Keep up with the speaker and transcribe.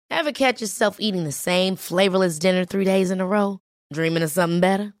Ever catch yourself eating the same flavorless dinner 3 days in a row? Dreaming of something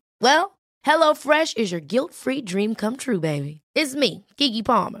better? Well, HelloFresh is your guilt-free dream come true, baby. It's me, Keke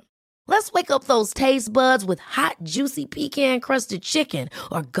Palmer. Let's wake up those taste buds with hot, juicy pecan-crusted chicken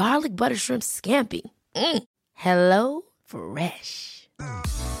or garlic butter shrimp scampi. Hello Fresh.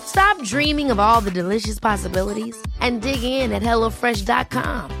 Stop dreaming of all the delicious possibilities and dig in at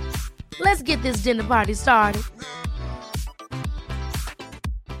HelloFresh.com. Let's get this dinner party started.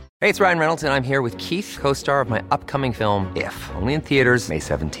 Hey, it's Ryan Reynolds, and I'm here with Keith, co-star of my upcoming film, If, only in theaters May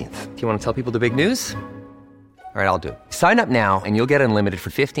 17th. Do you want to tell people the big news? All right, I'll do it. Sign up now and you'll get unlimited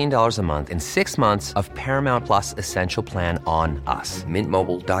for $15 a month and 6 months of Paramount Plus Essential Plan on us.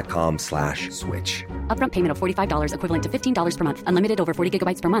 MintMobile.com/switch. Upfront payment of $45 equivalent to $15 per month. Unlimited over 40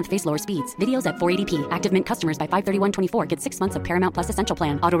 gigabytes per month. Face lower speeds. Videos at 480p. Active Mint customers by 531.24 get 6 months of Paramount Plus Essential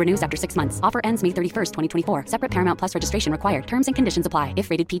Plan. Auto renews after 6 months. Offer ends May 31st, 2024. Separate Paramount Plus registration required. Terms and conditions apply if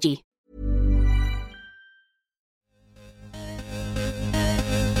rated PG.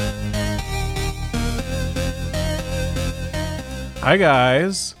 Hi,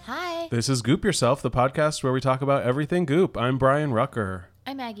 guys. Hi. This is Goop Yourself, the podcast where we talk about everything Goop. I'm Brian Rucker.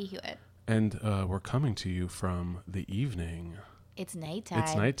 I'm Maggie Hewitt. And we're coming to you from the evening. It's nighttime.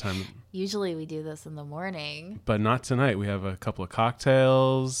 It's nighttime. Usually we do this in the morning. But not tonight. We have a couple of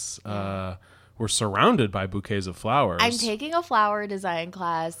cocktails. We're surrounded by bouquets of flowers. I'm taking a flower design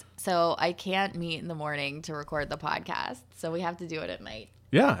class, so I can't meet in the morning to record the podcast. So we have to do it at night.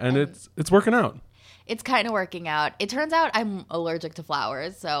 Yeah, and it's working out. It's kind of working out. It turns out I'm allergic to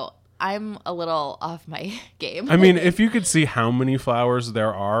flowers, so I'm a little off my game. I mean, if you could see how many flowers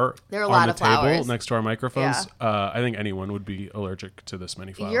there are a on lot the of table flowers next to our microphones, I think anyone would be allergic to this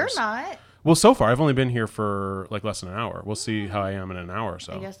many flowers. You're not. Well, so far, I've only been here for like less than an hour. We'll see how I am in an hour or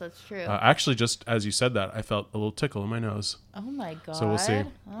so. I guess that's true. Actually, just as you said that, I felt a little tickle in my nose. Oh my God. So we'll see.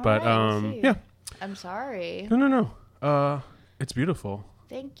 All But right, we'll see. yeah. I'm sorry. No. It's beautiful.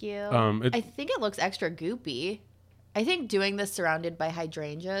 Thank you. I think it looks extra goopy. I think doing this surrounded by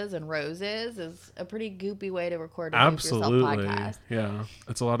hydrangeas and roses is a pretty goopy way to record a Absolutely. Goop Yourself podcast. Yeah.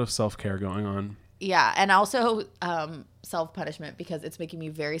 It's a lot of self-care going on. Yeah, and also self-punishment because it's making me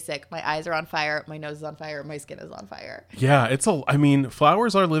very sick. My eyes are on fire, my nose is on fire, my skin is on fire. Yeah,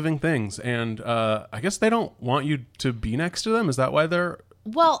 flowers are living things, and I guess they don't want you to be next to them. Is that why they're...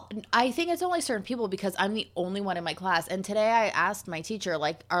 Well, I think it's only certain people because I'm the only one in my class. And today I asked my teacher,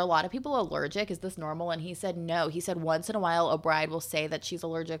 like, are a lot of people allergic? Is this normal? And he said no. He said once in a while a bride will say that she's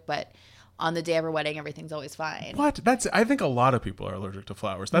allergic, but on the day of her wedding, everything's always fine. What? I think a lot of people are allergic to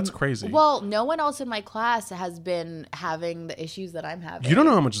flowers. That's crazy. Well, no one else in my class has been having the issues that I'm having. You don't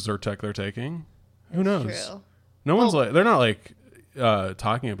know how much Zyrtec they're taking. Who knows? True. No one's they're not like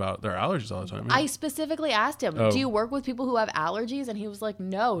talking about their allergies all the time. I specifically asked him, do you work with people who have allergies? And he was like,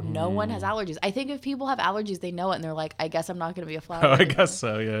 no one has allergies. I think if people have allergies, they know it. And they're like, I guess I'm not going to be a flower. I guess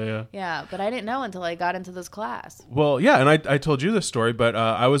so. Yeah. Yeah. But I didn't know until I got into this class. Well, yeah. And I told you this story, but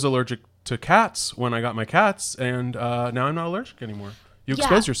I was allergic to cats when I got my cats. And now I'm not allergic anymore. You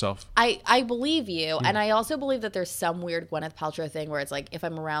expose yourself. I believe you. And I also believe that there's some weird Gwyneth Paltrow thing where it's like, if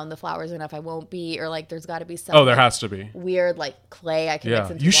I'm around the flowers enough, I won't be, or like there's got to be some. Oh, there has to be. Weird like clay I can mix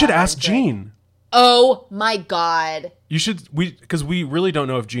into You should water ask and drink. Jean. Oh my God. You should, because we really don't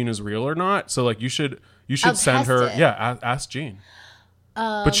know if Jean is real or not. So like you should I'll send test her. it. Yeah, ask Jean.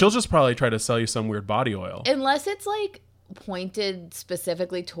 But she'll just probably try to sell you some weird body oil. Unless it's like pointed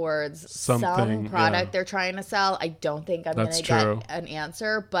specifically towards some product they're trying to sell, I don't think I'm going to get an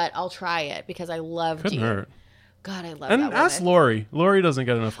answer, but I'll try it because I love Couldn't Jean. hurt. God, I love and that woman. ask Lori. Lori doesn't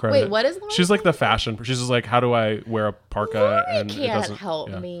get enough credit. Wait, what is Lori? She's like the fashion. She's just like, how do I wear a parka? Lori and can't it doesn't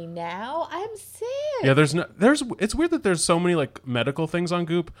help me now. I'm sick. Yeah, it's weird that there's so many like medical things on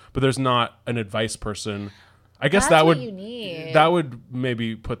Goop, but there's not an advice person. I guess That's that would what you need. That would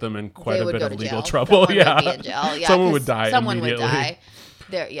maybe put them in quite a bit of legal jail. trouble. Someone would be in jail. Yeah, someone would die. Someone immediately. would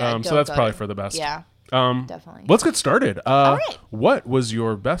die. So that's probably for the best. Yeah. Definitely. Let's get started. All right. What was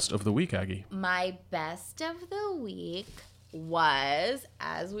your best of the week, Aggie? My best of the week was,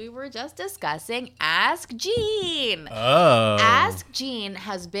 as we were just discussing, Ask Jean. Oh. Ask Jean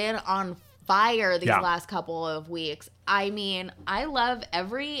has been on fire these last couple of weeks. I mean, I love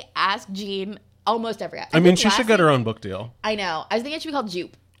every Ask Jean, almost every. I mean, she should get her own book deal. I know. I was thinking it should be called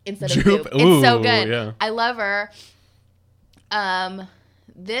Jupe instead of Jupe? Goop. It's so Ooh, good. yeah. I love her.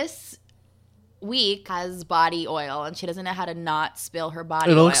 This week has body oil, and she doesn't know how to not spill her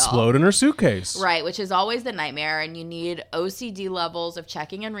body oil. It'll explode in her suitcase. Right, which is always the nightmare, and you need OCD levels of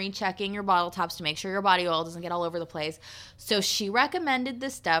checking and rechecking your bottle tops to make sure your body oil doesn't get all over the place. So she recommended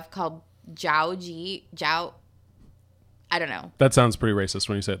this stuff called I don't know. That sounds pretty racist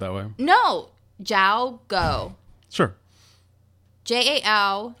when you say it that way. No, Jiao Go. Sure.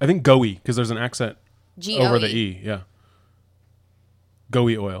 JAL. I think goey because there's an accent GOE. over the E. Yeah.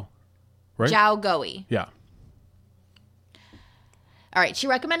 Goey oil. Right? Jiao Goey. Yeah. All right. She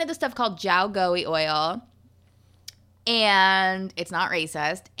recommended this stuff called Jiao Goey oil. And it's not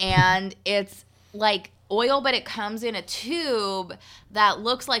racist. And it's like oil, but it comes in a tube that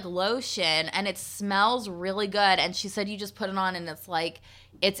looks like lotion and it smells really good. And she said you just put it on and it's like,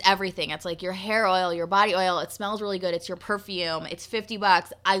 it's everything. It's like your hair oil, your body oil. It smells really good. It's your perfume. It's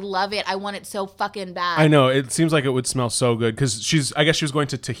 $50. I love it. I want it so fucking bad. I know. It seems like it would smell so good because I guess she was going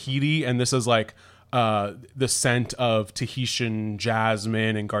to Tahiti and this is like the scent of Tahitian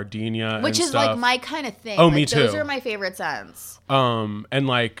jasmine and gardenia, which and is stuff. like my kind of thing. Oh, like, me too. Those are my favorite scents. And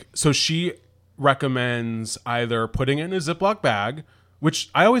like, so she recommends either putting it in a Ziploc bag,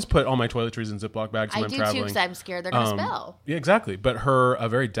 which I always put all my toiletries in Ziploc bags when I I'm do traveling. too because I'm scared they're going to smell. Yeah, exactly. But a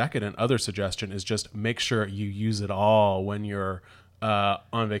very decadent other suggestion is just make sure you use it all when you're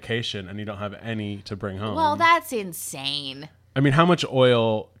on vacation and you don't have any to bring home. Well, that's insane. I mean, how much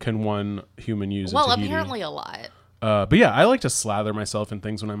oil can one human use? Well, in Tahiti? apparently a lot. But yeah, I like to slather myself in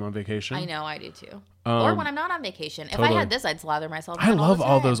things when I'm on vacation. I know, I do too. Or when I'm not on vacation. If I totally. had this, I'd slather myself. I in love the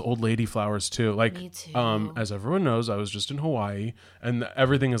all time. those old lady flowers too. Like, Me too. As everyone knows, I was just in Hawaii, and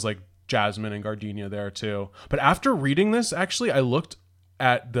everything is like jasmine and gardenia there too. But after reading this, actually, I looked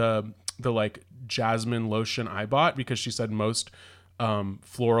at the like jasmine lotion I bought because she said most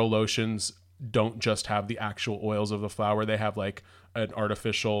floral lotions don't just have the actual oils of the flower; they have like an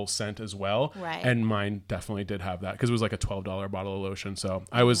artificial scent as well. Right. And mine definitely did have that because it was like a $12 bottle of lotion. So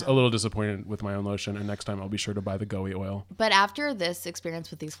I was a little disappointed with my own lotion, and next time I'll be sure to buy the Goey oil. But after this experience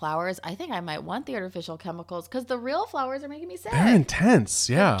with these flowers, I think I might want the artificial chemicals because the real flowers are making me sick. They're intense,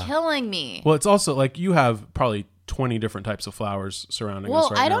 yeah. They're killing me. Well, it's also like you have probably 20 different types of flowers surrounding us Well,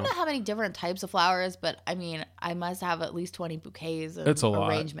 right now. I don't know how many different types of flowers, but I mean, I must have at least 20 bouquets and It's a lot.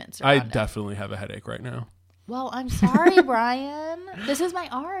 arrangements I around it. definitely have a headache right now. Well, I'm sorry, Brian. This is my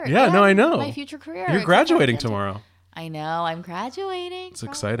art. Yeah, no, I know. My future career. You're It's graduating something- tomorrow. I know. I'm graduating. It's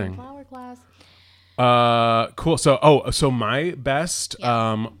exciting. Flower class. Cool. So my best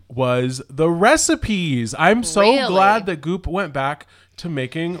was the recipes. I'm so Really? glad that Goop went back to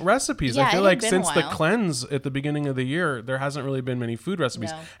making recipes. Yeah, I feel it had like been a since the while. cleanse at the beginning of the year, there hasn't really been many food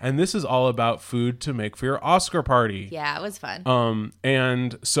recipes. No. And this is all about food to make for your Oscar party. Yeah, it was fun.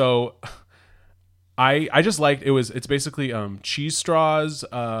 And so I just liked it's basically cheese straws,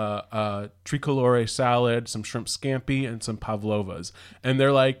 tricolore salad, some shrimp scampi, and some pavlovas. And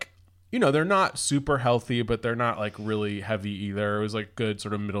they're like, they're not super healthy, but they're not like really heavy either. It was like good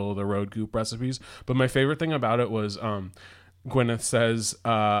sort of middle of the road Goop recipes. But my favorite thing about it was Gwyneth says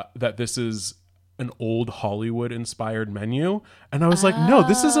that this is an old Hollywood inspired menu. And I was like, no,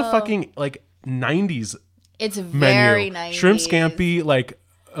 this is a fucking like 90s It's menu. very nice. Shrimp scampi, like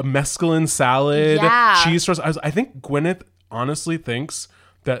a mescaline salad, Yeah. cheese straws. I think Gwyneth honestly thinks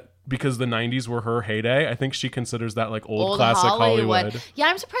that because the 90s were her heyday, I think she considers that like old classic Hollywood. Yeah,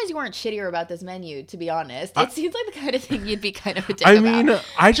 I'm surprised you weren't shittier about this menu, to be honest. It seems like the kind of thing you'd be kind of a dick I about. mean,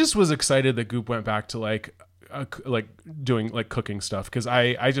 I just was excited that Goop went back to like doing like cooking stuff because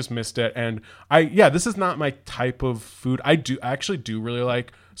I just missed it. And this is not my type of food. I actually do really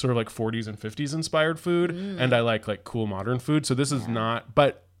like sort of like 40s and 50s inspired food, and I like cool modern food. So this is not,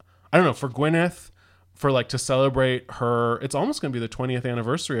 but I don't know, for Gwyneth, for like to celebrate her, it's almost going to be the 20th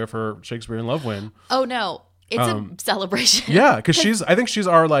anniversary of her Shakespeare in Love win. Oh, no. It's a celebration. Yeah, because I think she's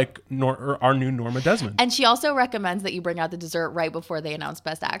our like our new Norma Desmond. And she also recommends that you bring out the dessert right before they announce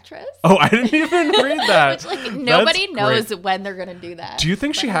Best Actress. Oh, I didn't even read that. Which, like, nobody That's knows great. when they're going to do that. Do you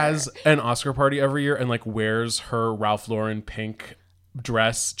think she but her. has an Oscar party every year and like wears her Ralph Lauren pink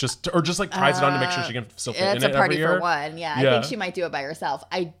dress or just like tries it on to make sure she can still fit in It's it a party every year? for one. Yeah, I think she might do it by herself.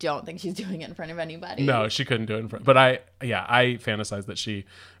 I don't think she's doing it in front of anybody. No, she couldn't do it in front. But I fantasize that she.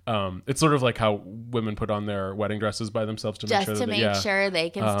 It's sort of like how women put on their wedding dresses by themselves to make sure they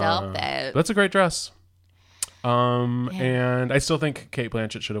can still fit. That's a great dress. And I still think Cate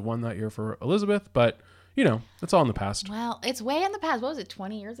Blanchett should have won that year for Elizabeth, but it's all in the past. Well, it's way in the past. What was it,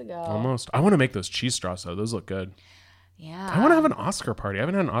 20 years ago? Almost. I want to make those cheese straws though. Those look good. Yeah. I want to have an Oscar party. I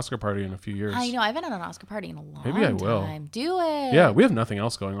haven't had an Oscar party in a few years. I know. I haven't had an Oscar party in a long time. Maybe I will. Do it. Yeah, we have nothing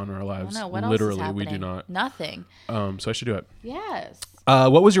else going on in our I lives. don't know. What Literally, else is we do happening? not. Nothing. So I should do it. Yes.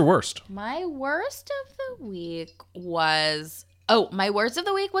 What was your worst? My worst of the week was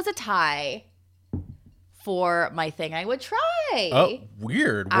a tie for my thing I would try. Oh,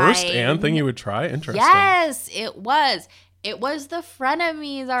 weird. Worst and thing you would try? Interesting. Yes, it was. It was the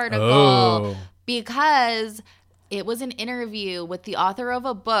Frenemies article Oh. because it was an interview with the author of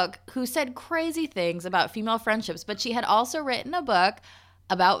a book who said crazy things about female friendships, but she had also written a book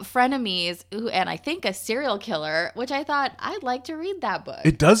about frenemies and I think a serial killer, which I thought I'd like to read that book.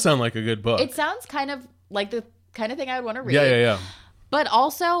 It does sound like a good book. It sounds kind of like the kind of thing I would want to read. Yeah. But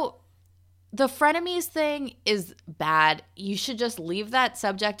also, the frenemies thing is bad. You should just leave that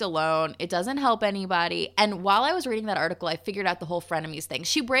subject alone. It doesn't help anybody. And while I was reading that article, I figured out the whole frenemies thing.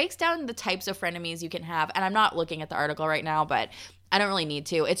 She breaks down the types of frenemies you can have. And I'm not looking at the article right now, but I don't really need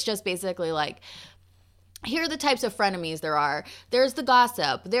to. It's just basically like, here are the types of frenemies there are. There's the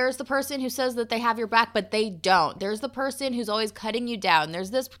gossip. There's the person who says that they have your back, but they don't. There's the person who's always cutting you down. There's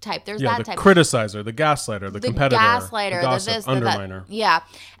this type. There's that type. The criticizer, the gaslighter, the competitor, gaslighter, the gossip, this, underminer. Yeah.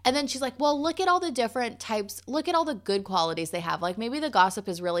 And then she's like, well, look at all the different types. Look at all the good qualities they have. Like maybe the gossip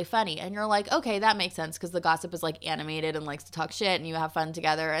is really funny. And you're like, okay, that makes sense because the gossip is like animated and likes to talk shit and you have fun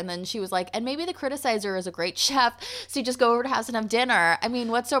together. And then she was like, and maybe the criticizer is a great chef. So you just go over to house and have dinner. I mean,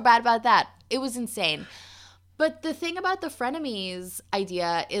 what's so bad about that? It was insane. But the thing about the frenemies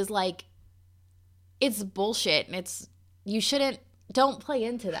idea is like, it's bullshit and don't play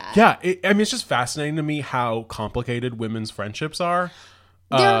into that. Yeah. It's just fascinating to me how complicated women's friendships are.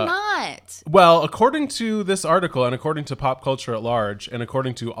 They're not. Well, according to this article and according to pop culture at large and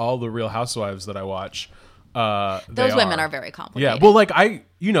according to all the Real Housewives that I watch, those women are very complicated. Yeah. Well, like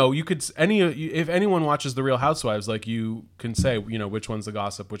you could if anyone watches the Real Housewives, like you can say, which one's the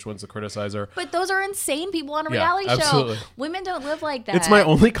gossip, which one's the criticizer. But those are insane people on a reality absolutely. show. Women don't live like that. It's my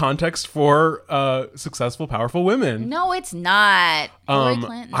only context for successful, powerful women. No, it's not. Hillary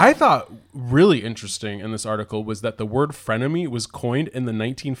Clinton. I thought really interesting in this article was that the word frenemy was coined in the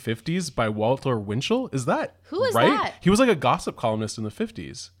 1950s by Walter Winchell. Is that who is right? that? He was like a gossip columnist in the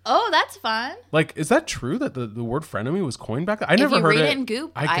 50s. Oh, that's fun. Like, is that true that the word frenemy was coined back then? I never if you heard read it. in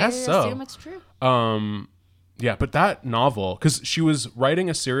Goop, I guess so. I assume it's true. Yeah, but that novel, because she was writing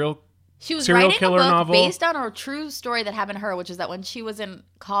a serial She was serial writing killer a book novel based on a true story that happened to her, which is that when she was in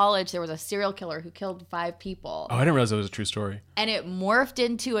college, there was a serial killer who killed 5 people. Oh, I didn't realize that was a true story. And it morphed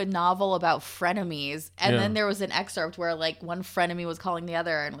into a novel about frenemies. And Yeah. then there was an excerpt where like one frenemy was calling the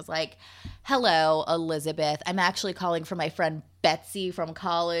other and was like, hello, Elizabeth. I'm actually calling for my friend Betsy from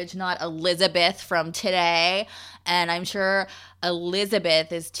college, not Elizabeth from today. And I'm sure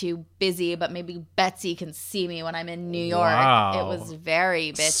Elizabeth is too busy, but maybe Betsy can see me when I'm in New York. Wow. It was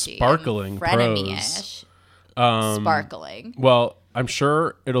very bitchy. Sparkling frenemy-ish. Sparkling. Well, I'm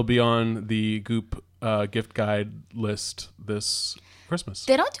sure it'll be on the Goop gift guide list this Christmas.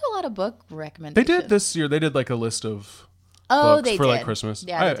 They don't do a lot of book They recommendations. did this year. They did like a list of Oh, books they for did. like Christmas.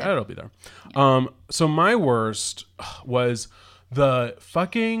 Yeah, they did. It'll be there. So my worst was the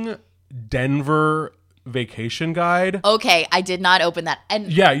fucking Denver vacation guide. Okay, I did not open that.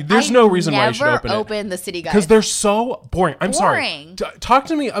 And Yeah, there's no reason why you should open it. Never open the city guide. Because they're so boring. I'm Boring. sorry. Talk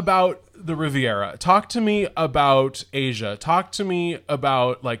to me about the Riviera. Talk to me about Asia. Talk to me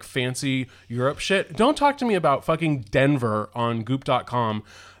about like fancy Europe shit. Don't talk to me about fucking Denver on goop.com.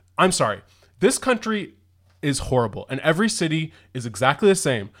 I'm sorry. This country is horrible. And every city is exactly the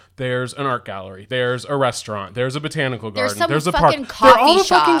same. There's an art gallery. There's a restaurant. There's a botanical garden. some There's a fucking park. They're all coffee the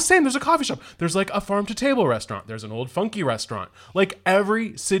fucking shop. same. There's a coffee shop. There's like a farm to table restaurant. There's an old funky restaurant. Like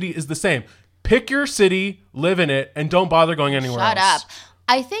every city is the same. Pick your city, live in it, and don't bother going anywhere Shut else. up.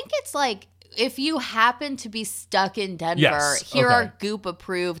 I think it's like if you happen to be stuck in Denver, Yes, here okay. are Goop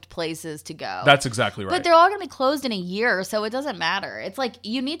approved places to go. That's exactly right. But they're all going to be closed in a year, so it doesn't matter. It's like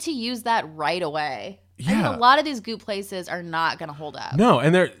you need to use that right away. I Yeah. think a lot of these Goop places are not going to hold up. No,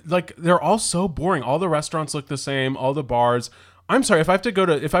 and they're all so boring. All the restaurants look the same, all the bars. I'm sorry, if I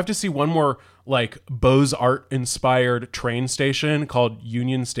have to see one more like Beaux-Art inspired train station called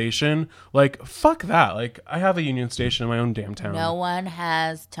Union Station, like fuck that. Like I have a Union Station in my own damn town. No one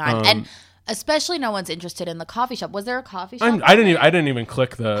has time. And especially no one's interested in the coffee shop. Was there a coffee shop? I didn't even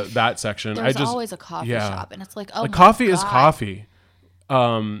click that section. There's I just always a coffee yeah. shop, and it's like, oh, like my coffee is God. coffee.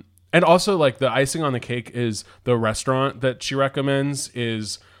 And also like the icing on the cake is the restaurant that she recommends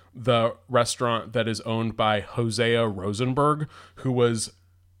is the restaurant that is owned by Hosea Rosenberg, who was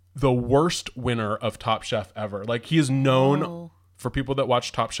the worst winner of Top Chef ever. Like he is known for people that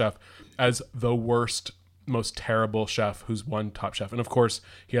watch Top Chef as the worst, most terrible chef who's won Top Chef. And of course,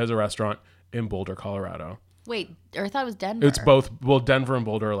 he has a restaurant in Boulder, Colorado. Wait, or I thought it was Denver. It's both. Well, Denver and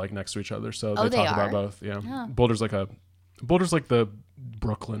Boulder are like next to each other, so Oh, they they talk about are? both. Yeah, Boulder's like the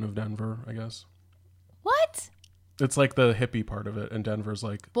Brooklyn of Denver, I guess. What? It's like the hippie part of it, and Denver's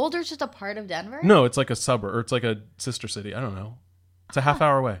like Boulder's just a part of Denver? no, it's like a suburb, or it's like a sister city. I don't know. It's a half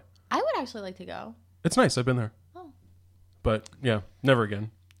hour away. I would actually like to go. It's nice. I've been there. Oh. But yeah, never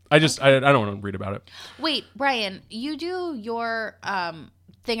again. I don't want to read about it. Wait, Brian, you do your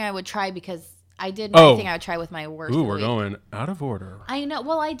thing I would try because I did my thing I would try with my worst. Ooh, we're going out of order. I know.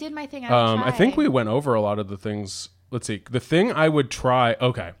 Well, I did my thing I would try. I think we went over a lot of the things. Let's see. The thing I would try.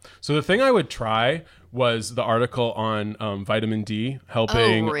 Okay. So the thing I would try was the article on vitamin D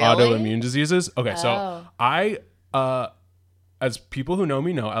helping autoimmune diseases. Okay. So I, as people who know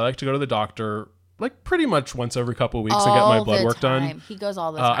me know, I like to go to the doctor like pretty much once every couple of weeks and get my blood work done. He goes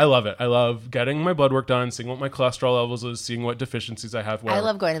all the time. I love it. I love getting my blood work done, seeing what my cholesterol levels is, seeing what deficiencies I have. I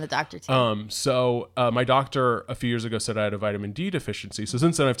love going to the doctor too. So my doctor a few years ago said I had a vitamin D deficiency. So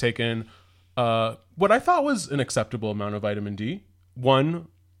since then I've taken what I thought was an acceptable amount of vitamin D. One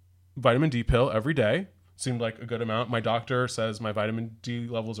vitamin D pill every day. Seemed like a good amount. My doctor says my vitamin D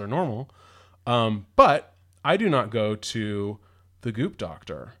levels are normal. But I do not go to the Goop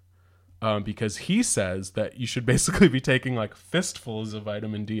doctor. Because he says that you should basically be taking like fistfuls of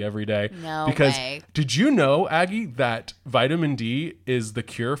vitamin D every day. No because way. Did you know, Aggie, that vitamin D is the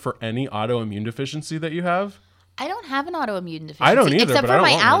cure for any autoimmune deficiency that you have? I don't have an autoimmune deficiency. I don't either, except but for I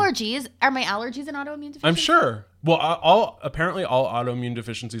don't my want allergies. Are my allergies an autoimmune deficiency? I'm sure. Well, apparently all autoimmune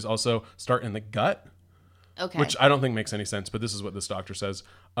deficiencies also start in the gut. Okay. Which I don't think makes any sense, but this is what this doctor says.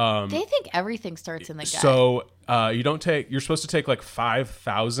 They think everything starts in the gut. So you're supposed to take like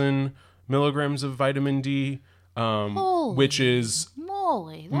 5,000 milligrams of vitamin D, which is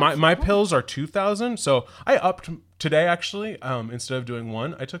moly. My pills are 2,000. So I upped today actually. Instead of doing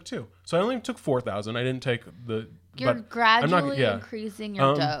one, I took two. So I only took 4,000. I didn't take the. You're gradually increasing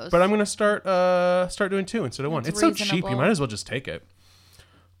your dose. But I'm gonna start doing two instead of one. It's so cheap. You might as well just take it.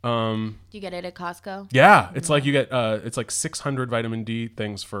 Do you get it at Costco? Yeah, it's like you get it's like 600 vitamin D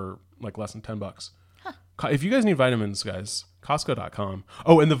things for like less than $10. Huh. If you guys need vitamins, guys, Costco.com.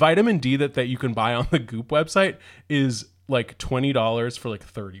 Oh, and the vitamin D that you can buy on the Goop website is like $20 for like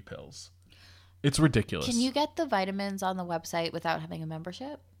 30 pills. It's ridiculous. Can you get the vitamins on the website without having a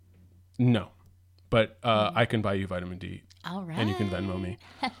membership? No, but I can buy you vitamin D. All right. And you can Venmo me.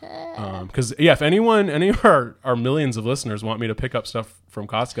 Because, if any of our millions of listeners want me to pick up stuff from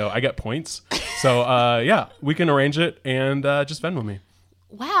Costco, I get points. So, we can arrange it and just Venmo me.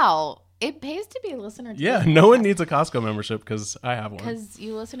 Wow. It pays to be a listener. Yeah, no one needs a Costco membership because I have one. Because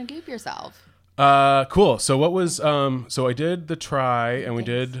you listen to Goop yourself. Cool. So what was, so I did the try and we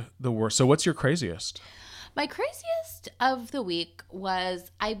did the worst. So what's your craziest? My craziest of the week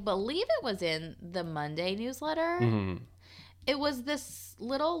was, I believe it was in the Monday newsletter. Mm-hmm. It was this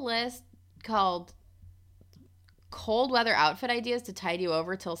little list called cold weather outfit ideas to tide you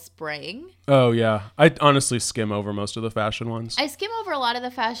over till spring. Oh, yeah. I honestly skim over most of the fashion ones. I skim over a lot of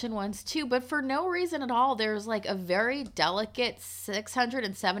the fashion ones too, but for no reason at all, there's like a very delicate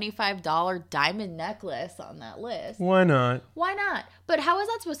 $675 diamond necklace on that list. Why not? Why not? But how is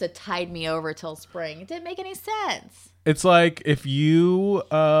that supposed to tide me over till spring? It didn't make any sense. It's like if you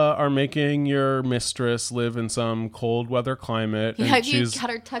are making your mistress live in some cold weather climate. Yeah, and you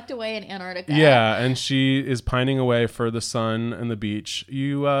got her tucked away in Antarctica. Yeah, and she is pining away for the sun and the beach.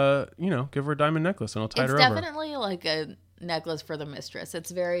 You give her a diamond necklace and it'll tide her over. It's definitely like a necklace for the mistress.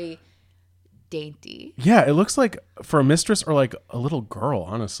 It's very dainty. Yeah, it looks like for a mistress or like a little girl,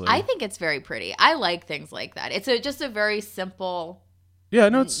 honestly. I think it's very pretty. I like things like that. It's just a very simple... Yeah,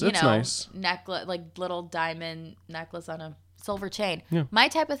 no, it's nice. Necklace, like little diamond necklace on a silver chain. Yeah. My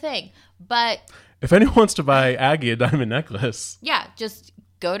type of thing. But if anyone wants to buy Aggie a diamond necklace. Yeah, just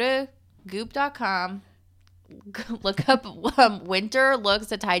go to goop.com, look up winter looks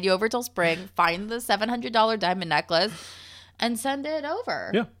to tide you over till spring, find the $700 diamond necklace, and send it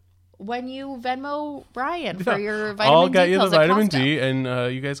over. Yeah. When you Venmo Brian for your vitamin D I'll get you the pills vitamin D,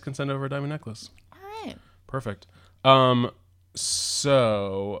 and you guys can send over a diamond necklace. All right. Perfect.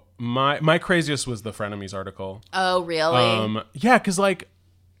 So my craziest was the Frenemies article. Oh, really? Yeah, because like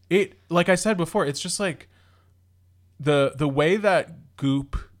I said before, it's just like the way that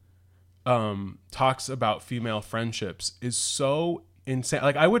Goop talks about female friendships is so insane.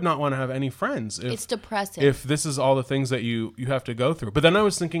 Like I would not want to have any friends. It's depressing. If this is all the things that you have to go through. But then I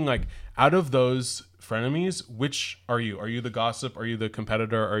was thinking like out of those frenemies, which are you? Are you the gossip? Are you the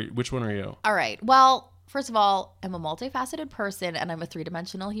competitor? Which one are you? All right. Well, first of all, I'm a multifaceted person and I'm a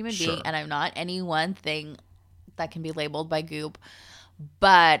three-dimensional human being, and I'm not any one thing that can be labeled by Goop.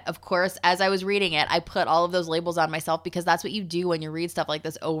 But of course, as I was reading it, I put all of those labels on myself because that's what you do when you read stuff like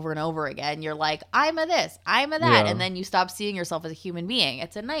this over and over again. You're like, I'm a this, I'm a that. Yeah. And then you stop seeing yourself as a human being.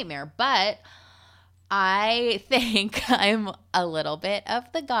 It's a nightmare. But I think I'm a little bit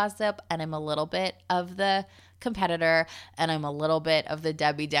of the gossip and I'm a little bit of the competitor, and I'm a little bit of the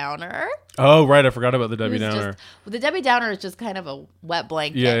Debbie Downer. Oh, right. I forgot about the Debbie Downer. The Debbie Downer is just kind of a wet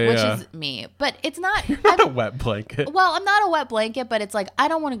blanket, which is me. But it's not. You're not a wet blanket. Well, I'm not a wet blanket, but it's like I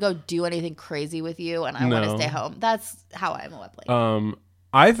don't want to go do anything crazy with you, and I want to stay home. That's how I'm a wet blanket.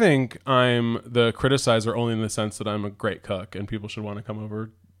 I think I'm the criticizer only in the sense that I'm a great cook, and people should want to come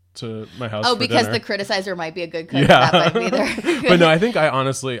over to my house. Oh, for because dinner. the criticizer might be a good cook. Yeah. That might be there. But no, I think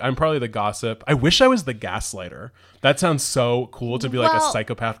I'm probably the gossip. I wish I was the gaslighter. That sounds so cool to be like a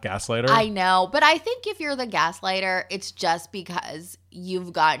psychopath gaslighter. I know. But I think if you're the gaslighter, it's just because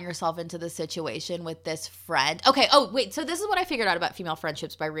you've gotten yourself into the situation with this friend. Okay. Oh, wait. So this is what I figured out about female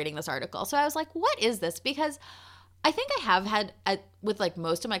friendships by reading this article. So I was like, what is this? Because I think I have had, with like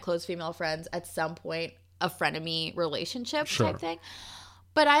most of my close female friends, at some point, a frenemy relationship type thing.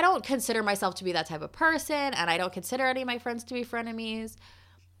 But I don't consider myself to be that type of person, and I don't consider any of my friends to be frenemies.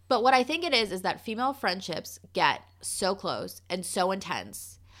 But what I think it is that female friendships get so close and so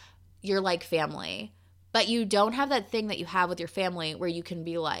intense. You're like family. But you don't have that thing that you have with your family where you can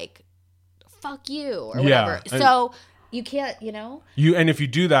be like, fuck you, or whatever. So you can't, And if you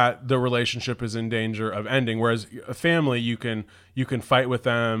do that, the relationship is in danger of ending. Whereas a family, you can fight with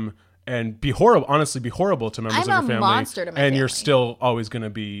them and be horrible to members of your family. I'm a monster to my family. And you're still always going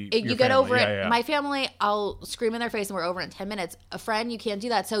to be you get over it. Yeah. My family, I'll scream in their face and we're over in 10 minutes. A friend, you can't do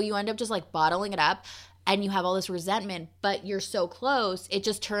that. So you end up just like bottling it up and you have all this resentment, but you're so close, it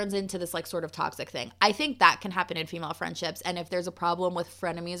just turns into this like sort of toxic thing. I think that can happen in female friendships. And if there's a problem with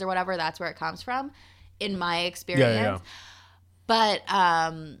frenemies or whatever, that's where it comes from, in my experience. Yeah. But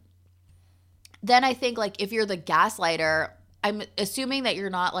then I think like if you're the gaslighter, I'm assuming that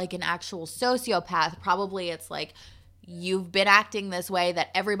you're not like an actual sociopath. Probably it's like you've been acting this way that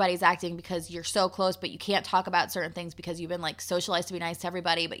everybody's acting because you're so close, but you can't talk about certain things because you've been like socialized to be nice to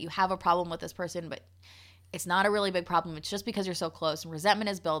everybody, but you have a problem with this person, but it's not a really big problem. It's just because you're so close and resentment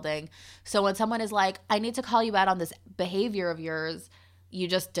is building. So when someone is like, I need to call you out on this behavior of yours, you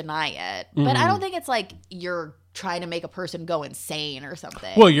just deny it. Mm-hmm. But I don't think it's like you're trying to make a person go insane or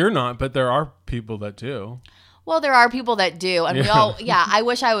something. Well, you're not, but there are people that do. Well, there are people that do. And we all, I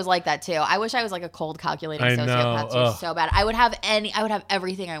wish I was like that too. I wish I was like a cold, calculating sociopath too, so bad. I would have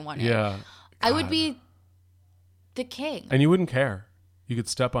everything I wanted. Yeah. I would be the king. And you wouldn't care. You could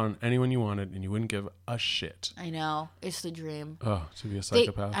step on anyone you wanted and you wouldn't give a shit. I know. It's the dream. Oh, to be a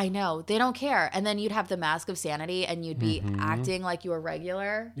psychopath. I know. They don't care. And then you'd have the mask of sanity and you'd be acting like you were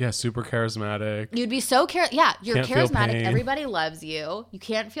regular. Yeah, super charismatic. You'd be so you're charismatic. Everybody loves you. You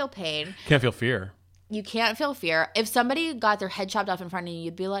can't feel pain. Can't feel fear. You can't feel fear. If somebody got their head chopped off in front of you,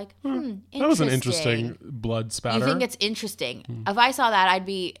 you'd be like, that was an interesting blood spatter. You think it's interesting. If I saw that, I'd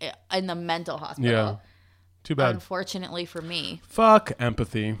be in the mental hospital. Yeah. Too bad. Unfortunately for me. Fuck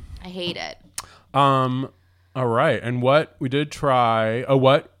empathy. I hate it. All right. And what we did try,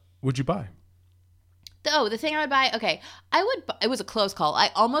 what would you buy? Oh, the thing I would buy, okay. It was a close call.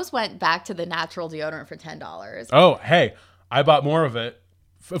 I almost went back to the natural deodorant for $10. Oh, hey, I bought more of it.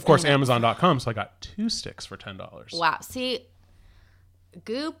 Of course, Amazon.com. So I got 2 sticks for $10. Wow. See,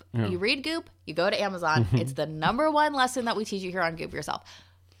 Goop, you read Goop, you go to Amazon. It's the #1 lesson that we teach you here on Goop Yourself.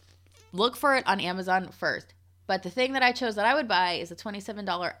 Look for it on Amazon first. But the thing that I chose that I would buy is a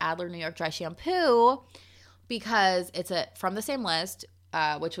 $27 Adler New York Dry Shampoo because it's from the same list,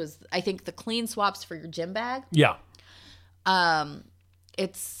 which was, I think, the clean swaps for your gym bag. Yeah.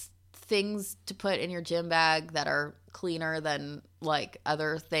 It's things to put in your gym bag that are cleaner than like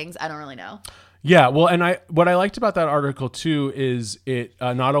other things. I don't really know. Yeah, well, and what I liked about that article too is it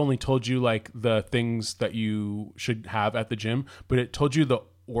not only told you like the things that you should have at the gym, but it told you the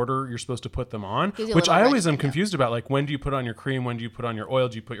order you're supposed to put them on, which I always am confused about. Like, when do you put on your cream? When do you put on your oil?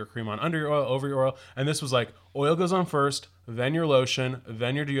 Do you put your cream on under your oil, over your oil? And this was like, oil goes on first, then your lotion,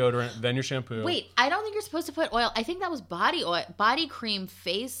 then your deodorant, then your shampoo. Wait, I don't think you're supposed to put oil. I think that was body oil, body cream,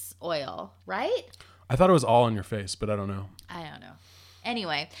 face oil, right? I thought it was all on your face, but I don't know. I don't know.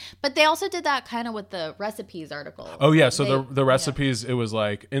 Anyway, but they also did that kind of with the recipes article. Oh yeah, so the recipes, it was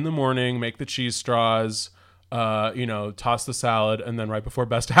like, in the morning, make the cheese straws, toss the salad, and then right before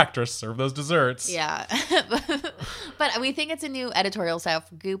Best Actress, serve those desserts. Yeah. But we think it's a new editorial style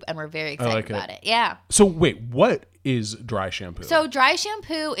for Goop, and we're very excited about it. Yeah. So wait, what is dry shampoo? So dry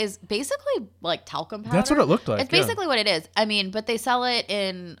shampoo is basically like talcum powder. That's what it looked like. It's basically what it is. I mean, but they sell it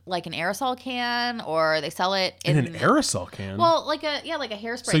in like an aerosol can, or they sell it in an aerosol can. Well, like a hairspray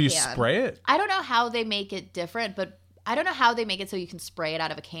can. So you spray it? I don't know how they make it different, but I don't know how they make it so you can spray it out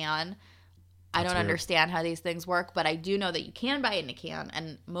of a can. I don't understand how these things work, but I do know that you can buy it in a can,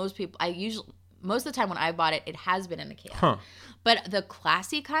 and most people, most of the time when I bought it, it has been in a can. Huh. But the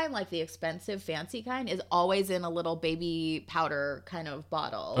classy kind, like the expensive, fancy kind, is always in a little baby powder kind of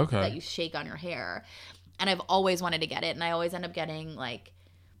bottle that you shake on your hair. And I've always wanted to get it, and I always end up getting like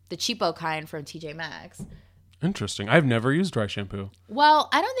the cheapo kind from TJ Maxx. Interesting. I've never used dry shampoo. Well,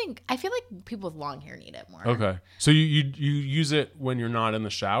 I feel like people with long hair need it more. Okay. So you use it when you're not in the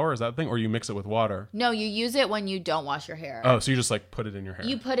shower, is that the thing? Or you mix it with water? No, you use it when you don't wash your hair. Oh, so you just like put it in your hair.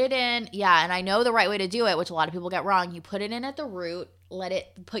 You put it in, yeah, and I know the right way to do it, which a lot of people get wrong. You put it in at the root,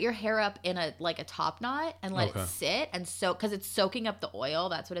 put your hair up in a top knot and let it sit and soak, because it's soaking up the oil.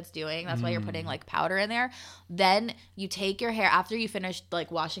 That's what it's doing. That's why you're putting like powder in there. Then you take your hair after you finish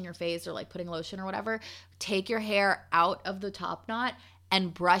like washing your face or like putting lotion or whatever, take your hair out of the top knot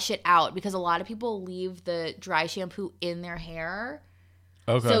and brush it out, because a lot of people leave the dry shampoo in their hair.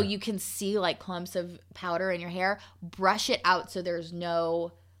 Okay. So you can see like clumps of powder in your hair. Brush it out so there's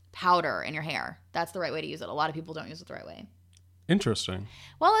no powder in your hair. That's the right way to use it. A lot of people don't use it the right way. Interesting.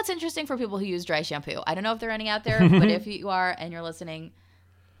 Well, it's interesting for people who use dry shampoo. I don't know if there are any out there, but if you are and you're listening,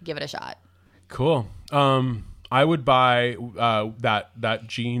 give it a shot. Cool. I would buy that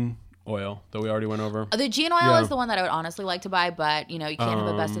Jean oil that we already went over. The Jean oil is the one that I would honestly like to buy, but you can't have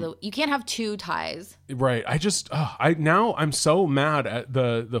the best of the. You can't have two ties. Right. I'm so mad at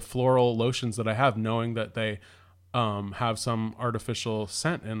the floral lotions that I have, knowing that they have some artificial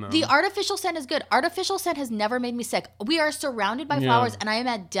scent in them. The artificial scent is good. Artificial scent has never made me sick. We are surrounded by flowers, and I am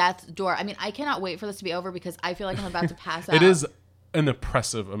at death's door. I mean, I cannot wait for this to be over because I feel like I'm about to pass out. It is an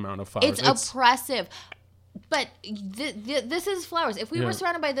oppressive amount of flowers. It's oppressive. But this is flowers. If we were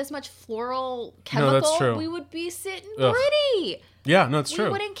surrounded by this much floral chemical, we would be sitting pretty. Yeah, no, it's true.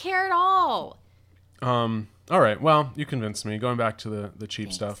 We wouldn't care at all. All right. Well, you convinced me. Going back to the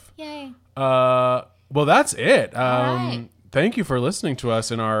cheap stuff. Yay. Well, that's it. Right. Thank you for listening to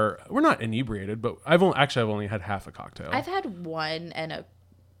us we're not inebriated, but I've only had half a cocktail. I've had one and a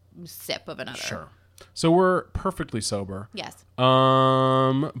sip of another. Sure. So we're perfectly sober. Yes.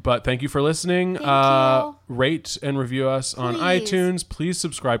 But thank you for listening. Thank you. Rate and review us on iTunes. Please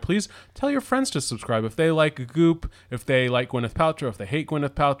subscribe. Please tell your friends to subscribe if they like Goop, if they like Gwyneth Paltrow, if they hate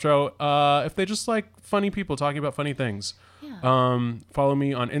Gwyneth Paltrow, if they just like funny people talking about funny things. Yeah. Follow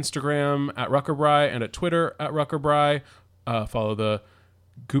me on Instagram at Ruckerbry and at Twitter at Ruckerbry. Follow the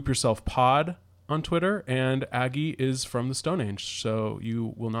Goop Yourself Pod on Twitter, and Aggie is from the Stone Age, so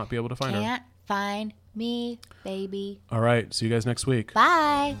you will not be able to find her. Can't find me, baby. All right. See you guys next week.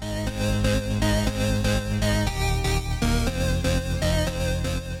 Bye.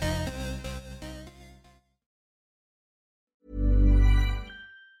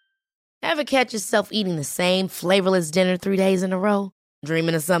 Ever catch yourself eating the same flavorless dinner 3 days in a row?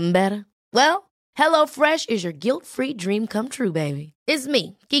 Dreaming of something better? Well, HelloFresh is your guilt-free dream come true, baby. It's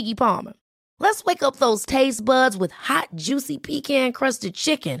me, Keke Palmer. Let's wake up those taste buds with hot, juicy pecan-crusted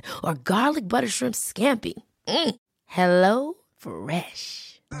chicken or garlic butter shrimp scampi. Hello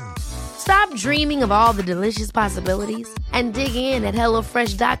Fresh. Stop dreaming of all the delicious possibilities and dig in at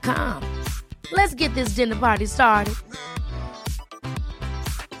HelloFresh.com. Let's get this dinner party started.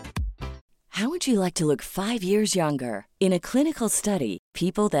 How would you like to look 5 years younger? In a clinical study,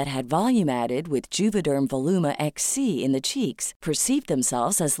 people that had volume added with Juvederm Voluma XC in the cheeks perceived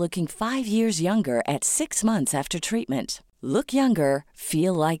themselves as looking 5 years younger at 6 months after treatment. Look younger,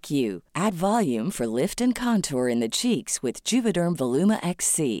 feel like you. Add volume for lift and contour in the cheeks with Juvederm Voluma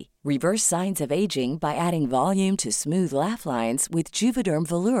XC. Reverse signs of aging by adding volume to smooth laugh lines with Juvederm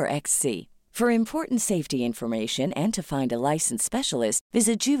Volure XC. For important safety information and to find a licensed specialist,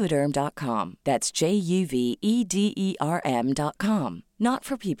 visit Juvederm.com. That's JUVEDERM.com. Not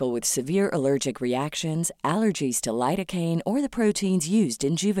for people with severe allergic reactions, allergies to lidocaine, or the proteins used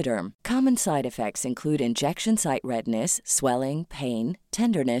in Juvederm. Common side effects include injection site redness, swelling, pain,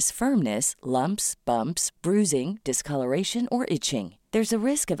 tenderness, firmness, lumps, bumps, bruising, discoloration, or itching. There's a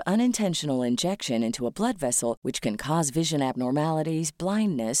risk of unintentional injection into a blood vessel, which can cause vision abnormalities,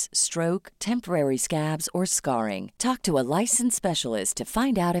 blindness, stroke, temporary scabs, or scarring. Talk to a licensed specialist to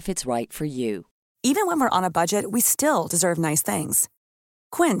find out if it's right for you. Even when we're on a budget, we still deserve nice things.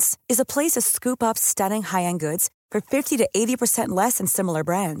 Quince is a place to scoop up stunning high-end goods for 50 to 80% less than similar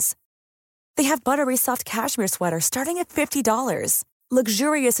brands. They have buttery soft cashmere sweaters starting at $50,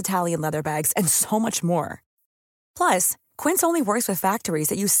 luxurious Italian leather bags, and so much more. Plus, Quince only works with factories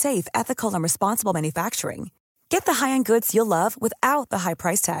that use safe, ethical, and responsible manufacturing. Get the high-end goods you'll love without the high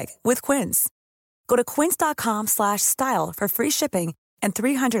price tag with Quince. Go to quince.com/style for free shipping and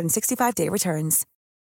 365-day returns.